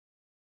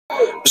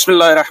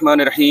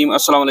बिस्मिल्लाहिर्रहमानिर्रहीम,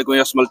 अस्सलाम वालेकुम।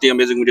 मल्टी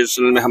अमेजिंग वीडियो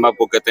चैनल में हम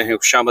आपको कहते हैं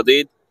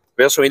खुशामदीद।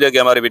 वैसे उम्मीद है कि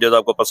हमारी वीडियोस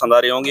आपको पसंद आ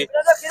रही होंगी।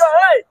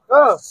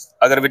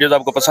 अगर वीडियोस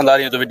आपको पसंद आ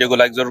रही है तो वीडियो को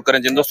लाइक जरूर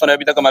करें। जिन दोस्तों ने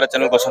अभी तक हमारे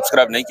चैनल को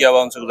सब्सक्राइब नहीं किया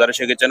हुआ उनसे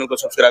गुजारिश है कि चैनल को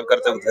सब्सक्राइब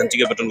करते हुए घंटी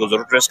के बटन को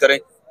जरूर प्रेस करें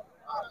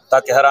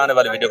ताकि हर आने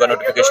वाली वीडियो का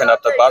नोटिफिकेशन आप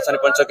तक आसानी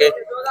पहुंच सके।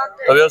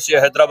 तो वैसे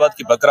हैदराबाद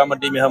की बकरा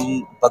मंडी में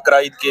हम बकरा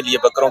ईद के लिए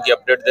बकरों की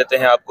अपडेट देते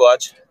हैं आपको।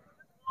 आज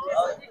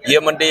ये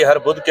मंडी हर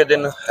बुध के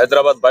दिन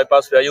हैदराबाद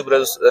बाईपास पे अयूब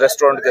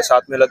रेस्टोरेंट के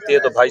साथ में लगती है।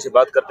 तो भाई से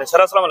बात करते हैं।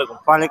 सर अस्सलाम वालेकुम।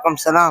 वालेकुम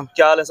सलाम।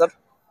 क्या हाल है सर?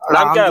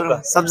 नाम क्या है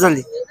आपका?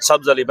 सब्जली।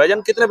 सब्जली।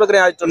 भाईजान कितने बकरे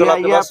हैं आज टोटल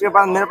आपके पास?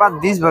 मेरे पास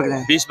 20 बकरे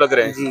हैं। 20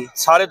 बकरे हैं जी।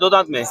 सारे दो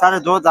दांत में? सारे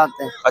दो दांत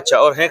हैं। अच्छा,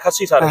 और हैं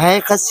खस्सी? सारे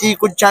हैं खस्सी,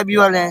 कुछ चाबी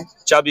वाले हैं।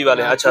 चाबी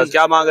वाले हैं। अच्छा,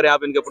 क्या मांग रहे हैं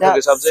आप इनके पुट्ठे के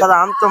हिसाब से? सर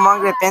हम तो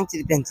मांग रहे हैं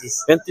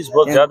 35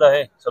 बहुत ज्यादा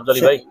है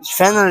सब्जली भाई।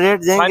 फाइनल रेट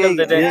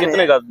देंगे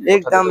कितने का?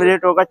 एकदम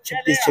रेट होगा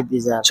 26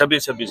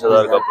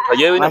 हजार का पुट्ठा।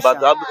 ये भी ना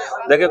बात, आप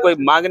देखे कोई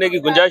मांगने की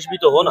गुंजाइश भी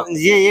तो हो ना।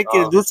 ये एक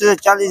दूसरे से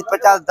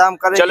 40-50 दाम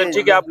करे। चले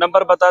ठीक है, आप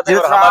नंबर बता दें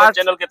और हमारे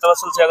चैनल के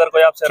तवस्सुल से अगर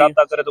कोई आपसे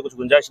राब्ता करे तो कुछ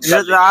गुंजाइश।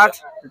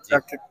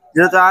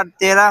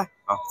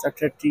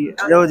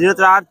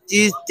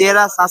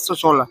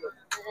 08-13-716।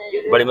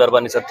 बड़ी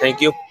मेहरबानी सर,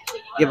 थैंक यू।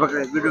 ये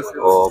बकरे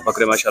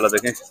बकरे माशाल्लाह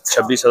देखें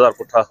 26,000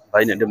 पुट्ठा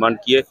भाई ने डिमांड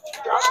किए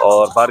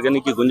और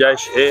बार्गेनिंग की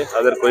गुंजाइश है।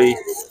 अगर कोई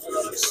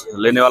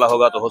लेने वाला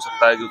होगा तो हो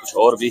सकता है कि कुछ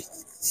और भी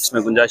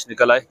इसमें गुंजाइश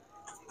निकल आए।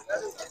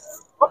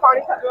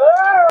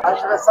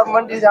 सब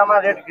मंडी से हमारा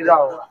रेट गिरा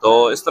होगा।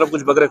 तो इस तरफ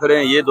कुछ बकरे खड़े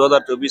हैं, ये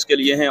 2024 के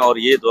लिए हैं और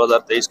ये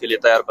 2023 के लिए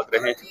तैयार बकरे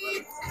हैं।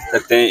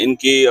 देखते हैं,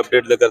 इनकी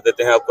अपडेट लेकर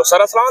देते हैं आपको।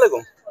 सर अस्सलाम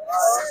वालेकुम।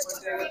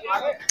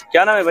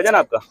 क्या नाम है भजन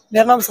आपका?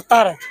 मेरा नाम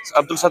सत्तार है।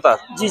 अब्दुल सत्तार?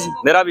 जी जी,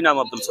 मेरा भी नाम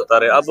अब्दुल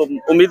सत्तार है। अब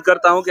उम्मीद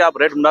करता हूँ कि आप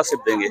रेट मुनासिब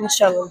देंगे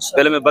इंशाल्लाह।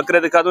 पहले मैं बकरे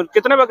दिखा दूं।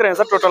 कितने बकरे हैं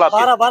सर टोटल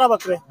आपके? 12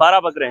 बकरे। 12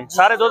 बकरे हैं।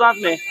 सारे दो दांत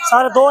में?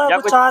 सारे दो है,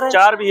 कुछ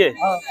चार भी है।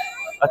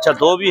 अच्छा,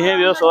 2 भी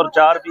हैं और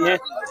 4 भी हैं।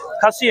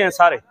 खस्सी हैं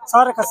सारे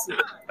खस्सी।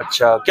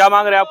 अच्छा, क्या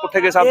मांग रहे हैं आप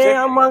पुट्ठे के हिसाब से?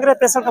 हम मांग रहे हैं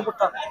 65 का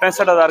पुट्ठा।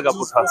 65,000 का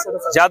पुट्ठा।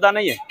 ज्यादा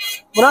नहीं है?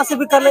 मुनासिब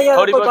भी कर लेंगे,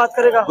 थोड़ी बात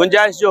करेगा।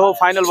 गुंजाइश जो हो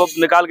फाइनल वो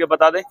निकाल के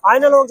बता दें।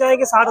 फाइनल हो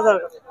जाएंगे 60,000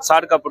 का।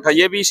 60 का पुट्ठा।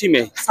 ये भी इसी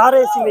में?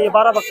 सारे इसी में, ये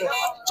 12 बकरे।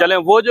 चले,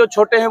 वो जो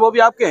छोटे हैं वो भी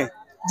आपके हैं?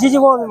 जी जी,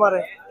 वो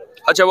हमारे।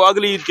 अच्छा, वो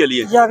अगली ईद के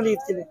लिए? जी, अगली ईद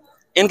के लिए।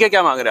 इनके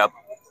क्या मांग रहे हैं आप?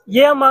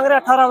 ये हम मांग रहे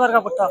हैं 18,000 का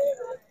पुट्ठा।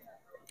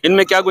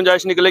 इनमें क्या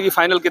गुंजाइश निकलेगी?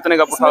 फाइनल कितने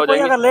का पुट्ठा हो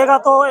जाएगा? अगर लेगा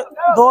तो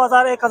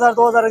 2,000, 1,000,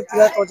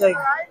 2,000 हो जाएगी।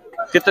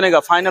 कितने का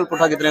फाइनल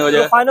पुट्ठा कितने हो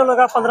जाएगा? फाइनल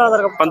होगा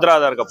 15,000 का।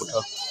 15,000 का पुट्ठा।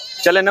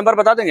 चले, नंबर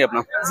बता देंगे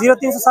अपना?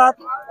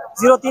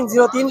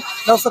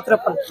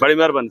 0307-0303-953। बड़ी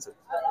मेहरबानी सर।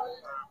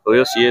 तो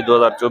यस, ये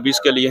 2024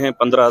 के लिए हैं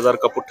 15,000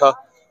 का पुट्ठा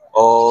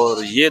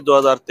और ये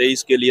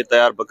 2023 के लिए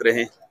तैयार बकरे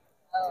हैं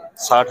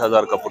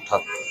 60,000 का पुट्ठा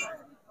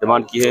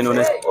डिमांड की है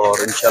इन्होंने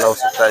और इंशाल्लाह हो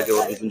सकता है कि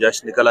वो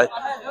गुंजाइश निकल आए।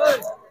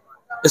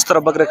 इस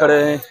तरफ बकरे खड़े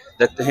हैं,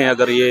 देखते हैं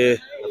अगर ये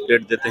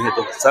अपडेट देते हैं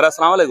तो। सर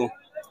अस्सलाम वालेकुम।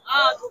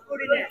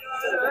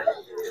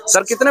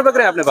 सर कितने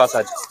बकरे हैं अपने पास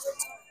आज?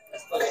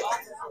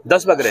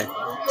 10 बकरे हैं।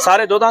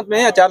 सारे दो दांत में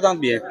हैं या 4 दांत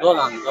भी हैं?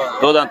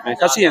 दो दांत में।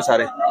 खस्सी हैं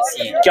सारे?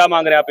 क्या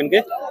मांग रहे हैं आप इनके?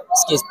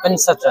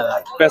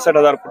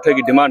 65,000 पुट्ठे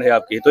की डिमांड है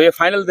आपकी। तो ये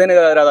फाइनल देने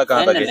का इरादा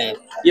कहाँ तक है?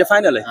 ये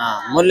फाइनल है?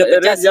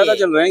 रेट ज्यादा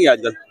चल रहे हैं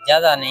आजकल?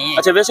 ज्यादा नहीं।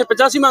 अच्छा, वैसे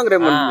 85 मांग रहे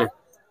हैं मंडी में?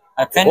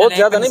 बहुत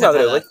ज्यादा नहीं मांग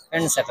रहे हो भाई?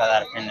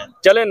 65,000।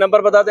 चले,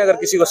 नंबर बता दें अगर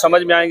किसी को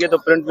समझ में आएंगे तो।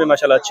 प्रिंट में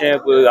माशाल्लाह अच्छे हैं,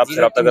 कोई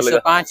आपसे रब्ता कर लेगा।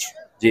 05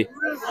 जी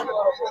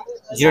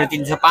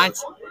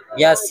 0305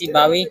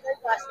 82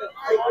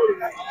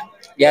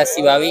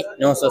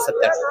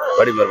 970।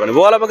 बड़ी मेहरबानी।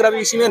 वो वाला बकरा भी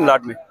इसी में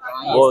लाट में?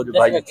 वो जो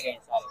भाई।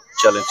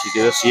 चलें ठीक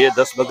है, बस ये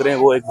 10 बकरे हैं,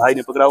 वो एक भाई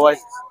ने पकड़ा हुआ है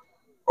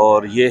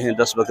और ये हैं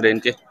 10 बकरे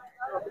इनके।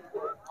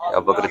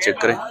 आप बकरे चेक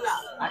करें।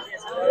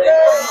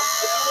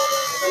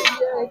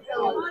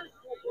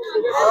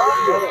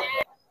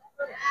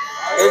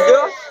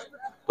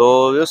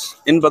 तो यस,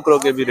 इन बकरों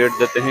के भी रेट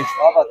देते हैं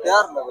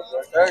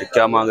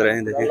क्या मांग रहे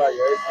हैं। देखिए,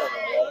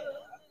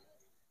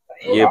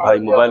 ये भाई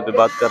मोबाइल पे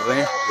बात कर रहे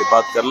हैं, ये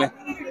बात कर लें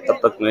तब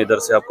तक मैं इधर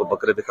से आपको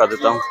बकरे दिखा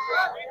देता हूँ।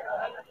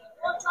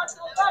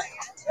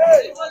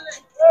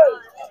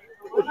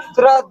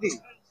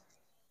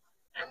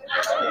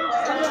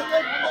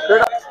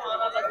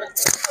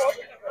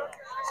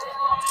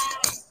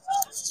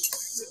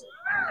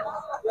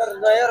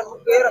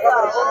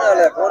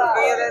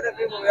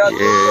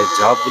 ये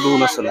जाबलू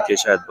नस्ल के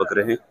शायद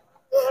बकरे हैं।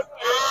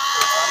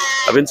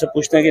 अब इनसे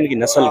पूछते हैं कि इनकी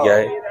नस्ल क्या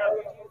है,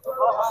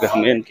 कि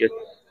हमें इनके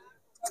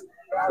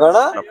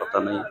पता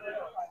नहीं।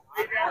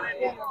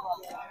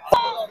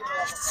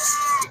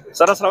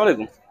 सर अस्सलाम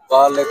वालेकुम।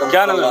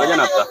 क्या नाम है भजन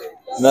आपका?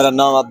 मेरा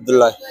नाम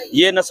अब्दुल्ला है।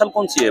 ये नस्ल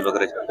कौन सी है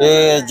बकरे?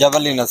 ये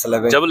जबली नस्ल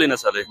है। जबली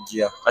नस्ल है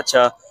जी।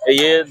 अच्छा,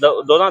 ये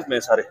दो दांत में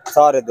सारे?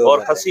 सारे दो।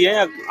 और खस्सी है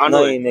या आंडू?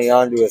 नहीं,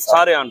 आंडू है।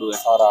 सारे आंडू है।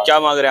 क्या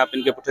मांग रहे हैं आप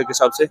इनके पुट्ठे के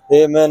हिसाब से?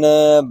 ये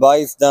मैंने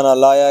 22 दाना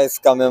लाया,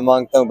 इसका मैं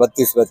मांगता हूँ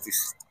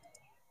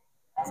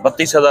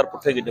 32,000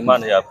 पुट्ठे की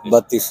डिमांड है आपकी?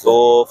 32।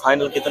 तो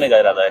फाइनल कितने का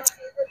इरादा है?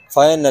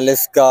 फाइनल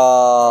इसका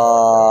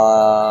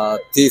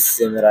 30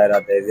 से मेरा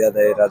इरादा है,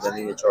 ज्यादा इरादा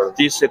नहीं है। छोड़,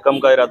 30 से कम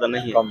का इरादा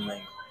नहीं है? कम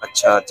नहीं।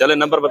 अच्छा चले,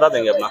 नंबर बता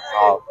देंगे अपना।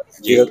 हाँ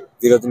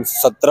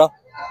 0317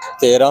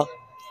 13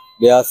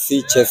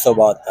 82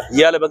 672।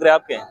 ये वाले बकरे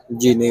आपके हैं?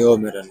 जी नहीं, वो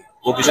मेरा नहीं,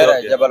 वो किसी और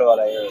के? जबल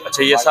वाला है।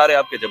 अच्छा ये सारे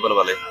आपके जबल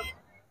वाले।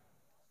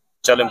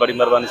 चलें, बड़ी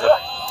मेहरबानी सर।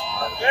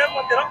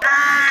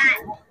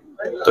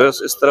 तो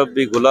इस तरफ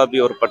भी गुलाबी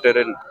और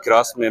पटेरे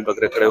क्रॉस में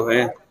बकरे खड़े हुए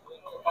हैं।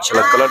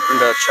 चलो, कलर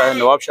प्रिंट अच्छा है,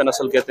 नवाबशाह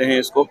नस्ल कहते हैं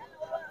इसको।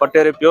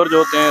 पटेरे प्योर जो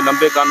होते हैं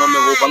लंबे कानों में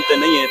वो बनते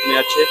नहीं है इतने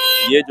अच्छे।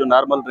 ये जो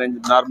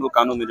नॉर्मल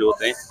कानों में जो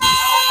होते हैं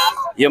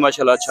ये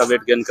माशाल्लाह अच्छा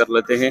वेट गेन कर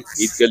लेते हैं।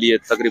 ईद के लिए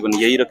तकरीबन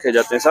यही रखे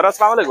जाते हैं। सर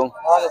अस्सलाम वालेकुम,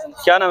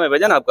 क्या नाम है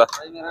भाईजान आपका?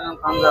 मेरा नाम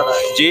खानज़ादा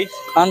है। जी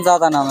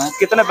खानज़ादा नाम है।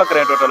 कितने बकरे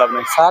हैं टोटल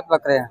आपने? 7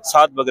 बकरे हैं।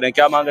 7 बकरे हैं।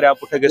 क्या मांग रहे हैं आप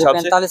पुट्ठे के हिसाब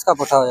से? 45 का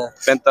पुट्ठा हो जाए।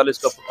 45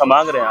 का पुट्ठा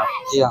मांग रहे हैं आप?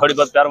 जी हाँ। थोड़ी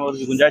बहुत प्यार मोहब्बत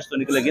की गुंजाइश तो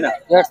निकलेगी ना?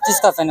 38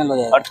 का फाइनल हो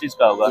जाएगा। 38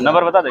 का होगा।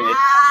 नंबर बता देंगे?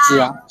 जी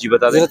हाँ जी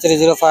बता दें।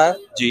 0305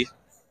 जी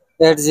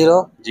 80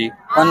 जी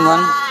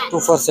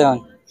 11247।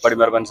 बड़ी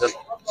मेहरबानी सर।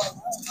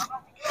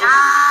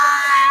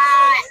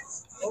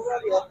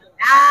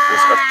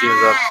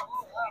 38,000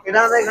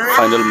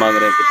 फाइनल मांग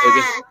रहे हैं पुट्ठे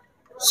के।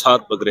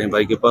 7 बकरे हैं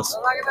भाई के पास।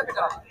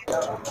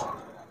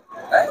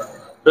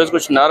 तो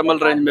कुछ नॉर्मल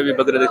रेंज में भी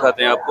बकरे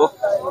दिखाते हैं आपको।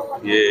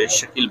 ये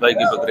शकील भाई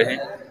के बकरे हैं।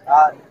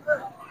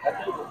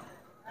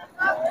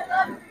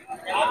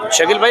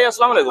 शकील भाई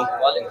अस्सलाम वालेकुम,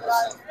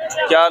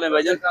 क्या हाल है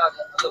भाईजान?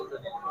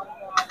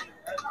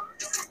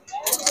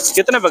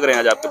 कितने बकरे हैं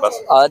आज आपके पास?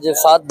 आज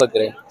 7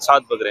 बकरे।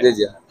 7 बकरे। जी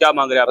जी। क्या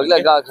मांग रहे हैं आप? अगला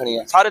गा खड़ी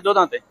है। सारे 2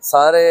 दांत हैं?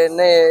 सारे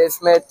नहीं,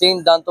 इसमें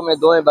 3 दांतों में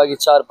 2 हैं, बाकी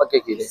 4 पक्के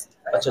कीड़े।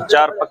 अच्छा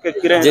 4 पक्के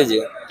खीरे हैं? जी जी।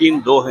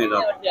 3 2 हैं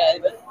दांत।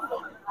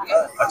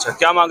 अच्छा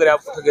क्या मांग रहे हैं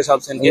आप पुट्ठे के हिसाब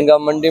से इनके? इनका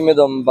मंडी में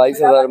तो हम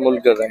 22,000 मूल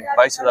कर रहे हैं।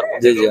 22,000?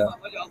 जी जी।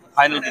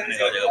 फाइनल कितने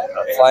का हो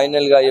जाएगा?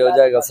 फाइनल का ये हो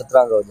जाएगा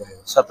 17 का हो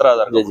जाएगा।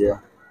 17,000? जी जी।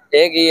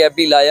 एक ये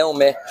अभी लाया हूँ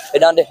मैं,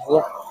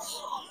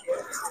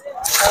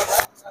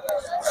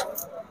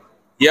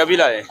 ये अभी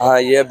लाए? हाँ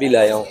ये अभी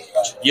लाया हूँ।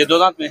 ये 2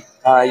 दांत में?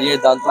 हाँ ये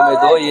दांतों में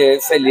 2, ये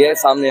इससे लिए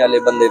सामने वाले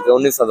बंदे थे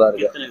 19,000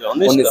 का।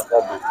 19 का।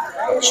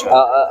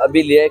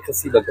 अभी लिया है,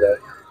 खसी बकरा है।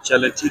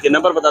 चले ठीक है,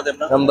 नंबर बता दें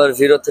अपना। नंबर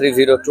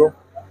 0302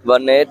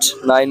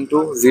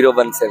 1892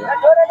 017।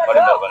 बड़ी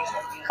मेहरबानी।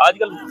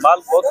 आजकल माल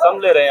बहुत कम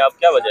ले रहे हैं आप,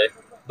 क्या वजह है?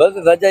 बस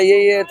वजह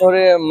यही है,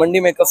 थोड़े मंडी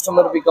में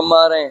कस्टमर भी कम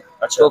आ रहे हैं।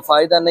 अच्छा। तो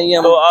फायदा नहीं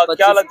है। तो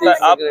क्या लगता है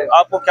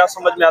आपको क्या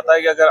समझ में आता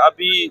है कि अगर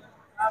अभी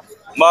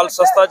माल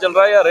सस्ता चल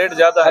रहा है या रेट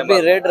ज्यादा है? अभी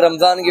रेट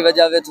रमजान की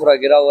वजह से थोड़ा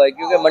गिरा हुआ है,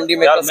 क्योंकि मंडी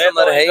में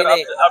कस्टमर है ही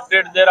नहीं।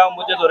 अपडेट दे रहा हूँ,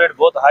 मुझे तो रेट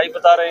बहुत हाई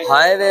बता रहे हैं।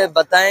 हाई वे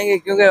बताएंगे,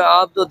 क्योंकि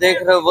आप तो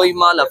देख रहे हो वही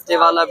माल हफ्ते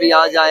वाला भी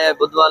आज आया है,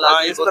 बुध वाला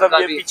इस तरफ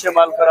ये पीछे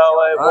माल खड़ा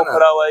हुआ है, वो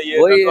खड़ा हुआ है, ये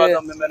वही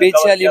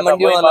पीछे वाली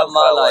मंडियों वाला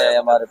माल आया है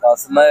हमारे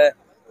पास। मैं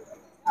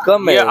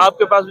कम है।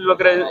 आपके पास भी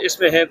बकरे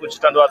इसमें हैं कुछ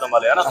टंडवा दम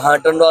वाले है ना? हाँ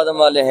टंडवा दम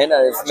वाले हैं ना,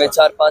 इसमें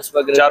 4-5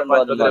 बकरे।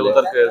 4-5 बकरे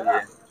उधर के।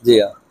 जी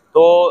हाँ।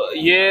 तो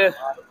ये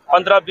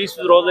 15-20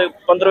 रोजे,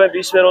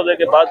 15वें-20वें रोजे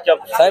के बाद क्या?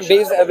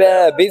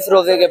 20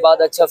 रोजे के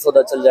बाद अच्छा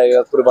सौदा चल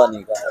जाएगा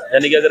कुर्बानी का।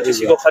 यानी कि अगर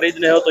किसी को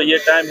खरीदने हो तो ये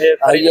टाइम है?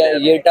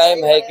 ये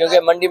टाइम है, क्योंकि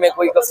मंडी में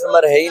कोई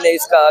कस्टमर है ही नहीं,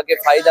 इसका आके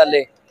फायदा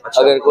ले।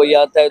 अगर कोई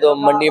आता है तो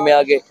मंडी में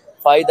आके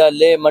फायदा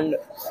ले,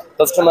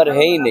 कस्टमर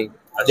है ही नहीं।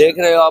 देख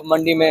रहे हो आप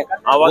मंडी में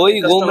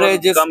वही घूम रहे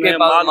जिसके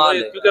पास माल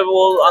है, क्योंकि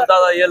वो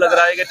अंदाजा ये लग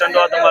रहा है कि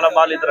टंडवा दम वाला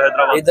माल इधर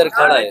हैदराबाद इधर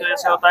खड़ा है। तो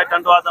ऐसे होता है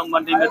टंडवा दम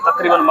मंडी में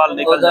तकरीबन माल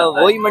निकल जाता है,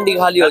 वही मंडी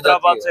खाली हो जाती है।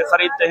 हैदराबाद से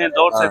खरीदते हैं,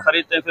 दौर से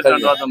खरीदते हैं, फिर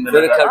टंडवा दम में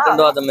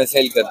टंडवा दम में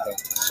सेल करते हैं।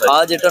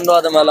 आज टंडवा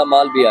दम वाला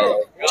माल भी आया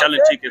है। चलें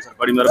ठीक है सर,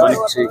 बड़ी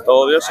मेहरबानी। तो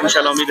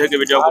इंशाल्लाह उम्मीद है कि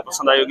वीडियो आपको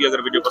पसंद आई होगी।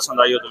 अगर वीडियो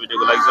पसंद आई हो तो वीडियो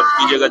को लाइक जरूर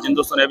कीजिएगा। जिन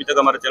दोस्तों ने अभी तक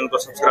हमारे चैनल को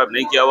सब्सक्राइब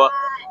नहीं किया हुआ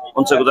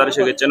उनसे गुजारिश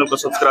है कि चैनल को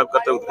सब्सक्राइब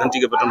करते वक्त घंटी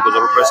के बटन को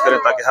जरूर प्रेस करें,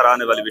 ताकि हर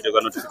आने वाली वीडियो का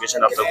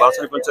नोटिफिकेशन आप तक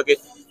आसानी पहुंच सके।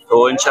 तो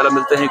इंशाल्लाह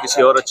मिलते हैं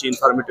किसी और अच्छी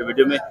इन्फॉर्मेटिव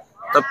वीडियो में,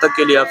 तब तक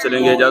के लिए आपसे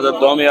लेंगे इजाजत।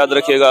 दुआ में याद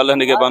रखिएगा। अल्लाह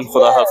निगहबान,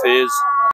 खुदा हाफिज।